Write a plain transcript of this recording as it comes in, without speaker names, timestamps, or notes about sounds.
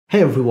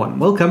Hey everyone,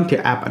 welcome to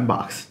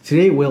Appunbox.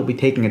 Today we'll be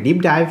taking a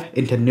deep dive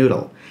into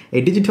Noodle, a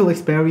digital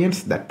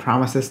experience that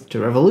promises to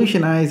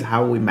revolutionize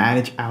how we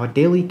manage our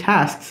daily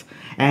tasks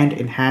and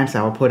enhance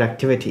our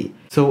productivity.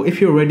 So if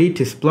you're ready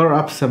to explore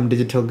up some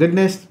digital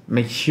goodness,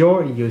 make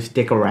sure you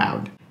stick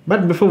around.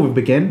 But before we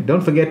begin,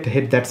 don't forget to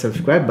hit that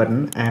subscribe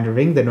button and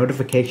ring the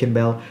notification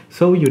bell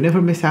so you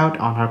never miss out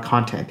on our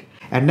content.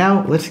 And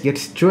now let's get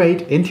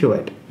straight into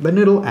it, the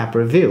Noodle app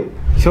review.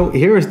 So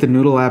here is the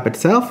Noodle app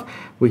itself.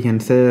 We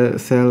can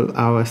sell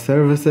our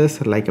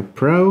services like a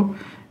pro,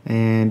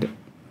 and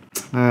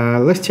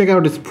let's check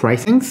out its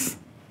pricings.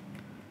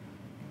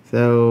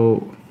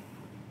 So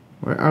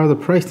where are the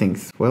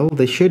pricings? Well,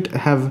 they should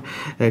have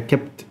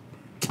kept,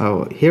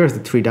 oh, here's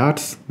the three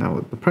dots.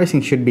 Now the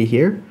pricing should be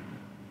here.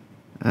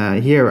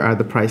 Here are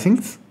the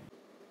pricings.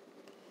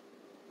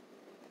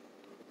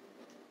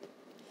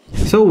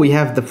 So we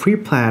have the free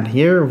plan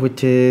here,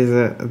 which is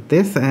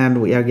this, and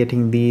we are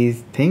getting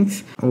these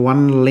things.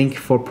 One link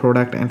for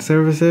product and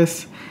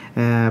services,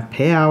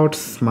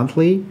 payouts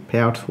monthly,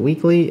 payouts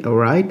weekly. All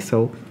right,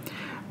 so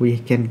we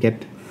can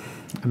get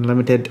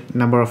unlimited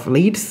number of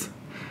leads,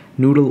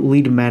 Noodle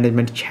lead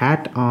management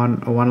chat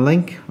on one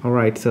link. All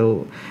right,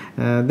 so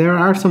there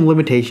are some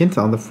limitations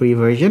on the free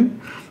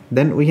version.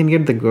 Then we can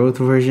get the growth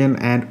version,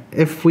 and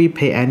if we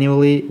pay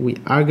annually, we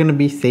are going to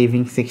be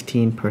saving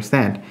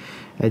 16%.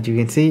 As you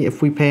can see,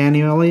 if we pay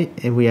annually,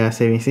 we are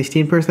saving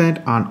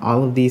 16% on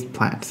all of these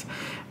plans.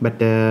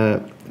 But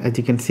as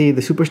you can see,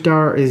 the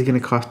Superstar is going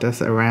to cost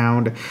us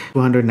around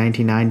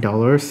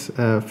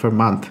 $299 per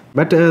month.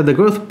 But the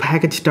growth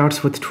package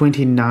starts with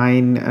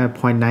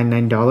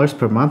 $29.99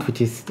 per month,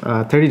 which is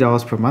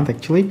 $30 per month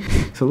actually.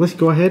 So let's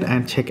go ahead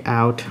and check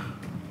out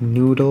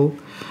Noodle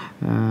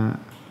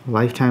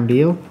lifetime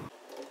deal.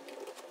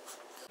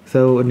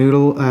 So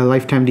Noodle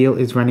lifetime deal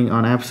is running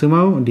on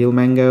AppSumo, Deal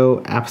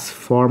Mango,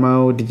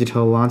 appsumo,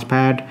 Digital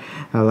Launchpad,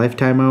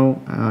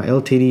 Lifetimo,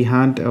 LTD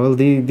Hunt. Well,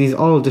 these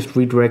all just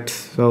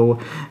redirects. So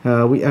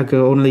we are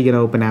only gonna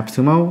open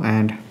AppSumo,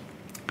 and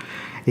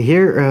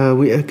here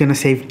we are gonna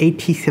save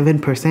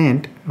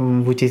 87%,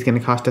 which is gonna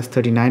cost us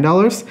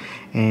 $39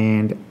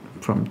 and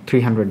from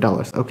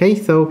 $300. Okay,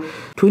 so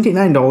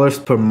 $29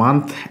 per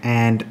month,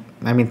 and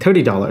I mean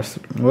 $30.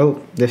 Well,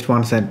 just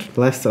 1 cent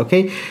less.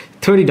 Okay,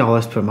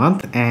 $30 per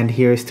month, and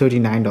here is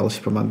 $39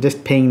 per month.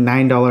 Just paying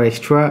 $9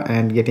 extra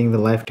and getting the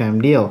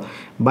lifetime deal.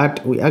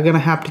 But we are gonna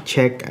have to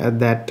check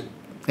that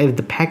if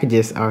the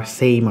packages are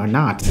same or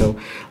not. So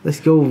let's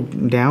go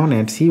down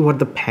and see what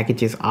the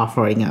package is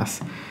offering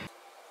us.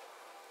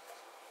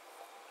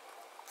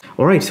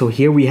 Alright, so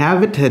here we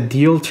have it,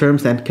 deal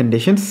terms and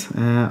conditions,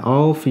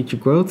 all feature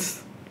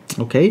growths.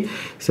 Okay,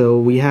 so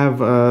we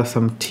have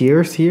some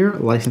tiers here,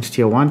 license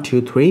tier 1, 2,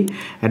 3,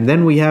 and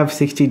then we have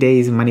 60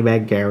 days money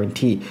back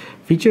guarantee.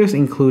 Features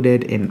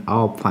included in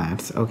all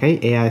plans. Okay,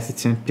 AI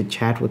assistant to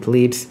chat with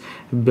leads,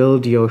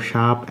 build your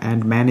shop,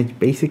 and manage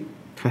basic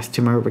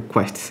customer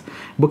requests,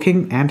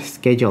 booking and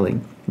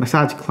scheduling,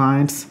 massage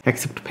clients,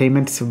 accept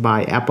payments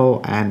by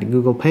Apple and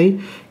Google Pay,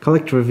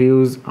 collect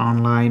reviews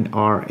online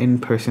or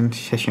in-person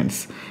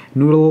sessions,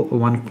 Noodle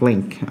one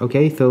link.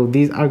 Okay, so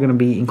these are going to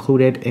be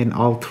included in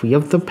all three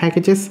of the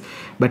packages,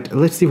 but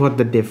let's see what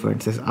the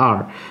differences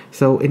are.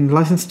 So in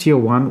license tier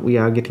 1, we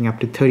are getting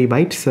up to 30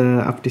 bytes,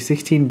 up to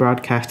 16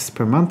 broadcasts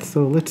per month.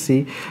 So let's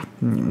see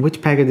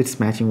which package it's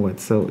matching with.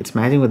 So it's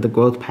matching with the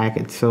growth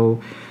package. So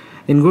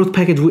in growth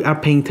package, we are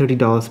paying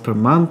 $30 per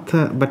month,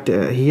 but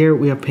here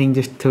we are paying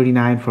just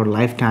 $39 for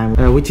lifetime,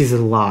 which is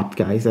a lot,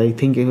 guys. I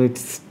think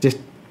it's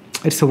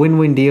a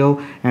win-win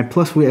deal, and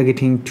plus we are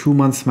getting 2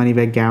 months money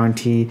back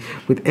guarantee.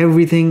 With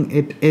everything,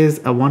 it is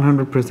a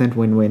 100%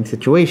 win-win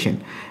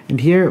situation. And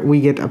here we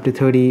get up to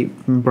 30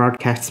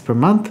 broadcasts per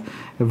month,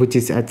 which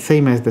is at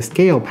same as the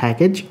scale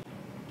package,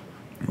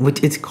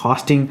 which is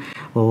costing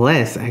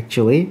less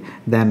actually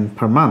than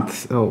per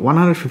month. So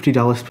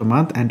 $150 per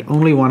month and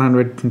only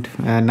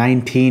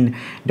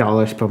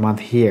 $119 per month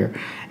here.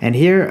 And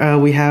here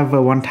we have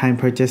a one-time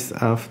purchase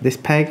of this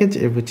package,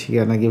 which is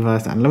gonna give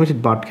us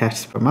unlimited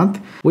broadcasts per month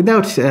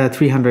without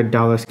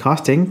 $300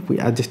 costing. We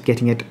are just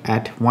getting it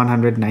at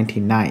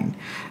 $199,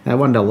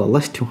 $1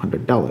 less,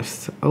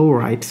 $200. All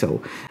right, so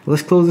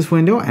let's close this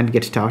window and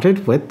get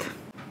started with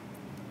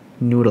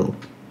Noodle.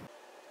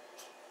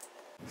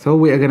 So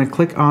we are going to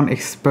click on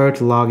expert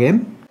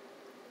login,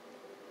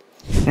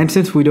 and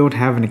since we don't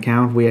have an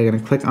account, we are going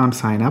to click on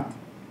sign up,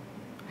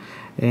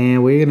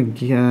 and we're going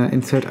to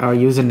insert our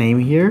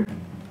username here.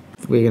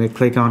 We're going to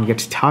click on get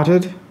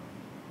started.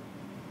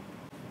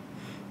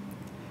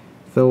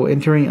 So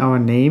entering our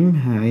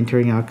name,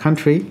 entering our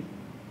country,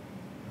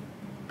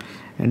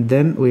 and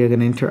then we are going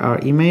to enter our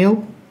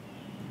email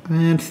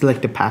and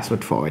select a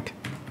password for it.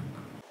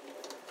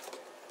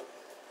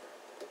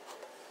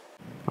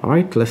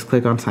 Alright, let's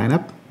click on sign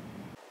up.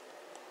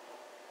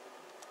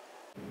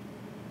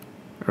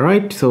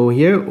 Alright, so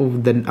here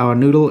then our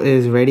Noodle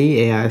is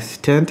ready, AI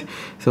assistant.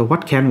 So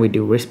what can we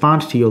do?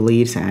 Respond to your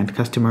leads and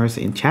customers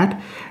in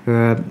chat,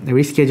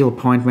 reschedule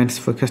appointments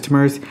for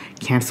customers,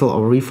 cancel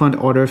or refund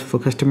orders for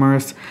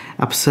customers,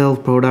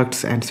 upsell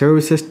products and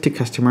services to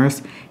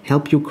customers,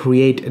 help you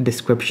create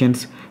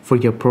descriptions for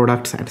your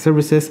products and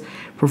services,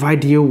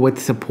 provide you with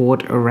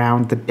support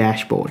around the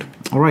dashboard.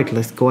 Alright,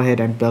 let's go ahead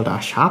and build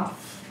our shop.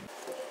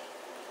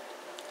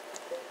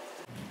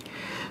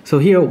 So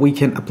here we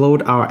can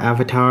upload our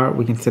avatar,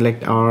 we can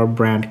select our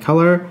brand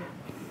color.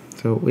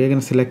 So we're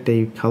going to select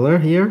a color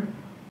here.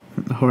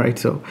 Alright,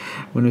 so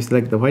when we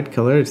select the white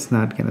color, it's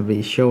not going to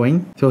be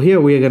showing. So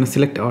here we are going to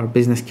select our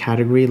business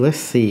category. Let's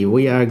see,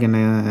 we are going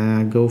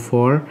to go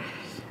for,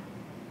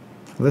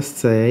 let's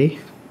say,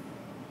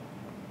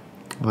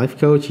 life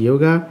coach,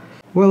 yoga.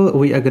 Well,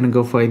 we are going to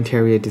go for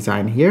interior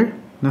design here.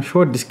 Now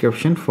short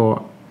description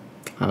for,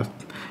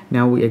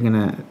 now we are going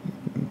to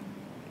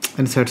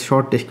insert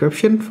short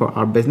description for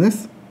our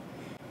business.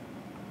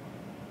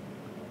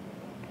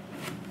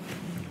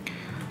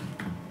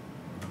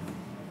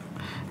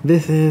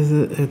 This is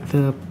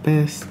the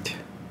best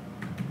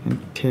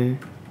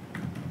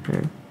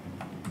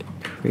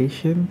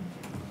decoration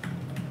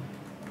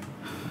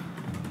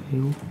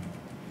you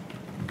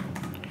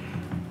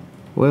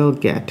will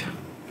get.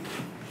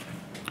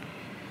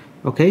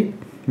 Okay,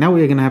 now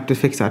we are gonna have to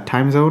fix our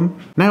time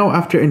zone. Now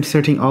after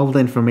inserting all the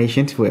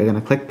information, we're gonna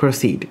click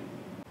proceed.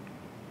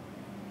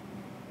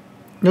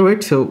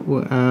 Alright,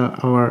 so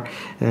our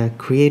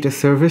create a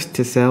service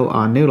to sell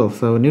our Noodle.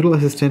 So Noodle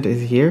Assistant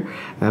is here.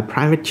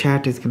 Private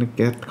chat is going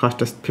to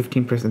cost us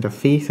 15% of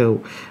fee.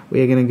 So we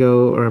are going to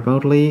go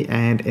remotely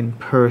and in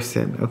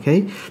person.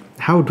 Okay,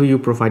 how do you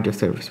provide your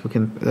service? We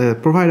can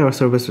provide our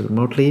service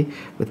remotely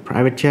with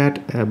private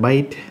chat,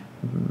 Byte,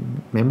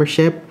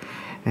 membership,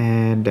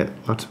 and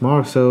lots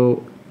more.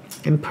 So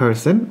in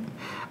person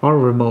or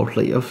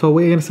remotely. So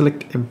we're going to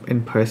select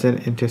in person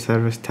into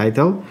service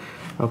title.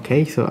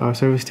 Okay, so our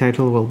service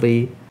title will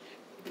be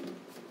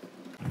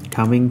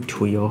coming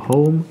to your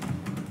home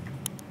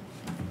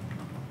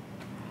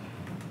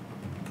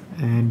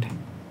and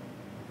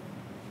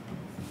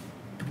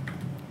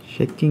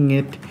checking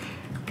it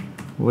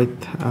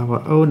with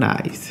our own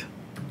eyes.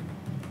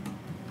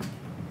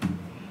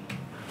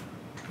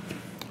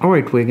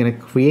 Alright, we're gonna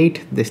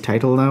create this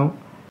title now.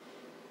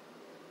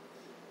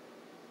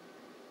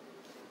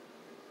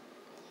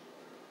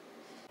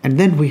 And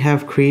then we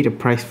have create a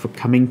price for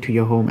coming to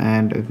your home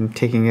and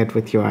taking it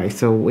with your eyes.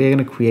 So we're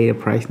going to create a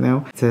price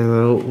now.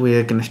 So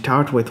we're going to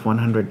start with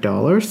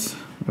 $100.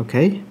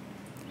 Okay.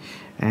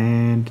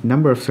 And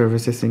number of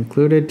services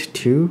included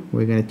 2.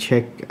 We're going to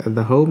check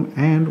the home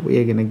and we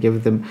are going to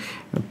give them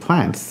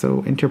plans.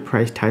 So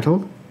enterprise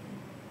title.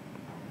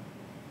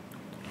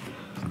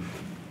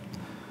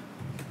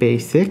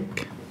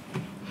 Basic.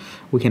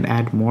 We can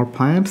add more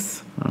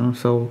plans,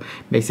 so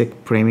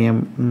basic,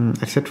 premium,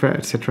 etc,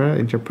 etc.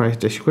 Enterprise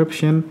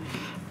description,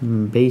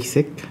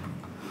 basic.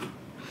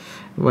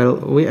 Well,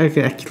 we are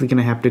actually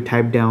gonna have to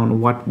type down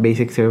what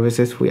basic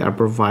services we are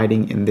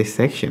providing in this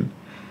section.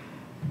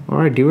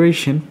 Or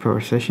duration per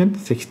session,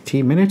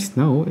 60 minutes.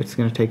 No, it's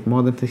gonna take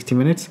more than 60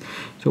 minutes.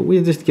 So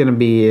we're just gonna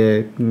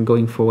be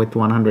going for with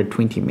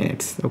 120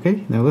 minutes.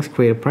 Okay, now let's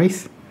create a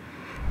price.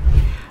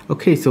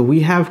 Okay, so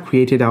we have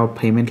created our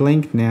payment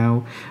link.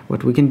 Now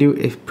what we can do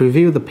is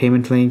preview the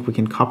payment link. We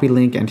can copy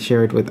link and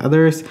share it with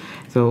others.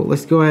 So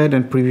let's go ahead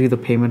and preview the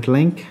payment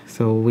link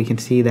so we can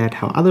see that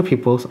how other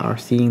people are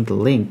seeing the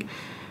link.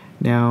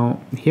 Now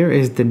here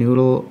is the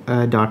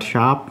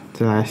noodle.shop.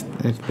 So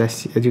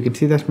that's, as you can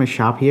see, that's my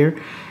shop here.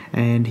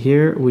 And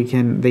here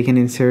they can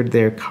insert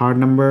their card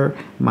number,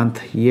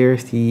 month, year,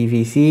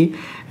 CVC,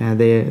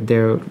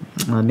 their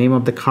name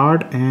of the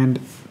card, and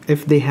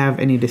if they have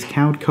any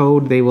discount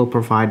code, they will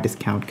provide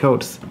discount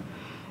codes.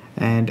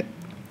 And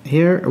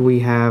here we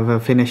have a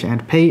finish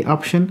and pay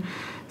option.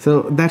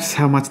 So that's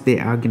how much they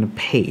are going to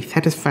pay.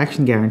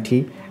 Satisfaction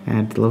guarantee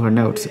and deliver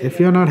notes. If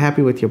you're not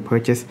happy with your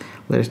purchase,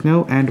 let us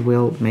know and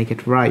we'll make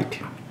it right.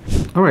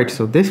 Alright,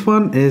 so this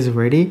one is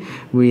ready.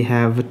 We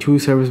have 2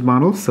 service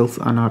models. Sales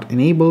are not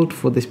enabled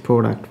for this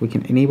product. We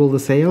can enable the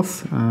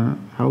sales.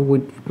 How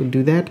would we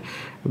do that?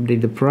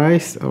 Update the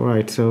price.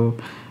 Alright, so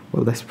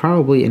well, that's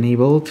probably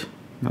enabled.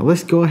 Now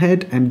let's go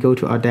ahead and go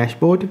to our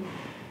dashboard.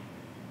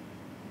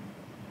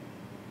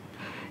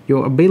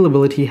 Your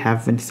availability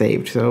have been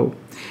saved. So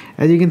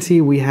as you can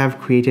see, we have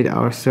created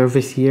our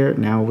service here.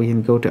 Now we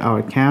can go to our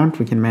account.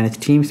 We can manage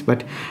teams,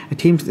 but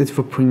teams is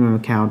for premium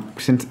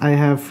account. Since I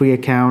have free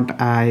account,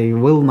 I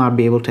will not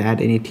be able to add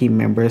any team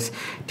members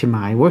to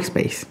my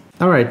workspace.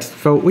 Alright,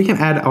 so we can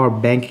add our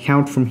bank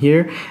account from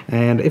here,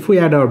 and if we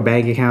add our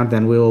bank account,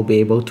 then we will be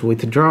able to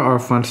withdraw our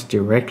funds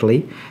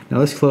directly. Now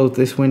let's close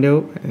this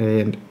window,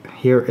 and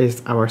here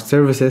is our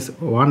services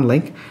one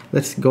link.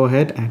 Let's go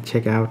ahead and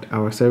check out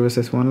our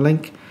services one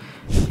link.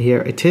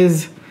 Here it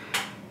is.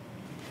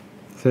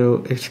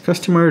 So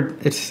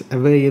it's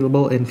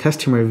available in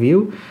customer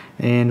view,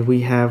 and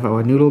we have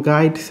our Noodle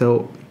guide.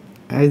 So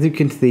as you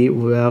can see,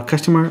 our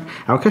customer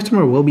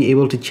will be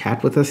able to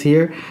chat with us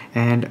here,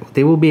 and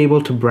they will be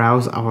able to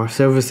browse our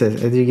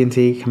services. As you can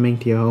see, coming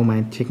to your home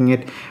and checking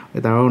it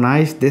with our own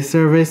eyes, this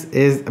service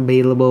is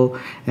available.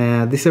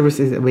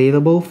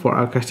 For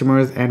our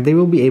customers, and they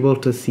will be able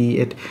to see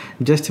it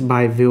just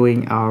by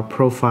viewing our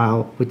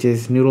profile, which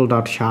is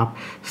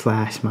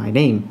noodle.shop/my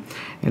name.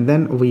 And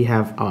then we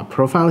have our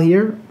profile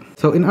here.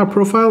 So in our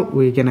profile,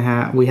 we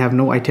have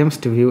no items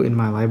to view in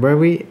my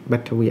library,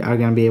 but we are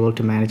gonna be able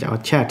to manage our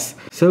chats.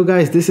 So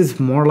guys, this is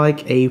more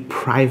like a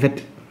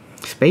private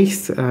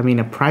space,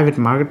 a private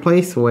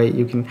marketplace where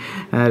you can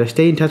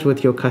stay in touch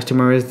with your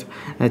customers,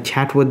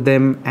 chat with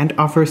them, and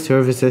offer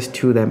services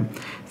to them.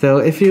 So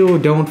if you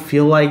don't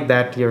feel like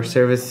that your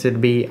service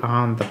should be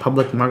on the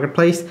public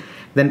marketplace,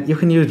 then you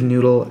can use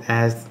Noodle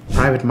as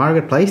private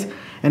marketplace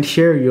and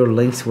share your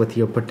links with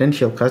your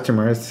potential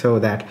customers so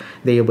that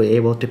they will be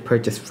able to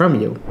purchase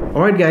from you.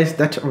 Alright guys,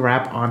 that's a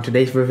wrap on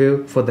today's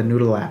review for the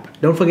Noodle app.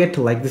 Don't forget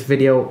to like this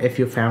video if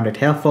you found it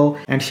helpful,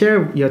 and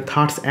share your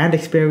thoughts and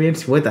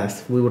experience with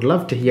us. We would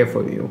love to hear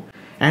from you.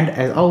 And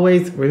as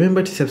always,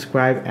 remember to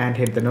subscribe and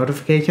hit the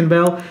notification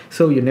bell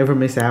so you never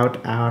miss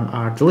out on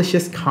our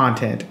delicious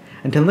content.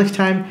 Until next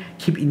time,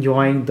 keep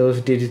enjoying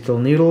those digital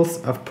noodles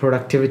of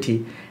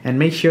productivity, and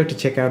make sure to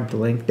check out the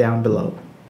link down below.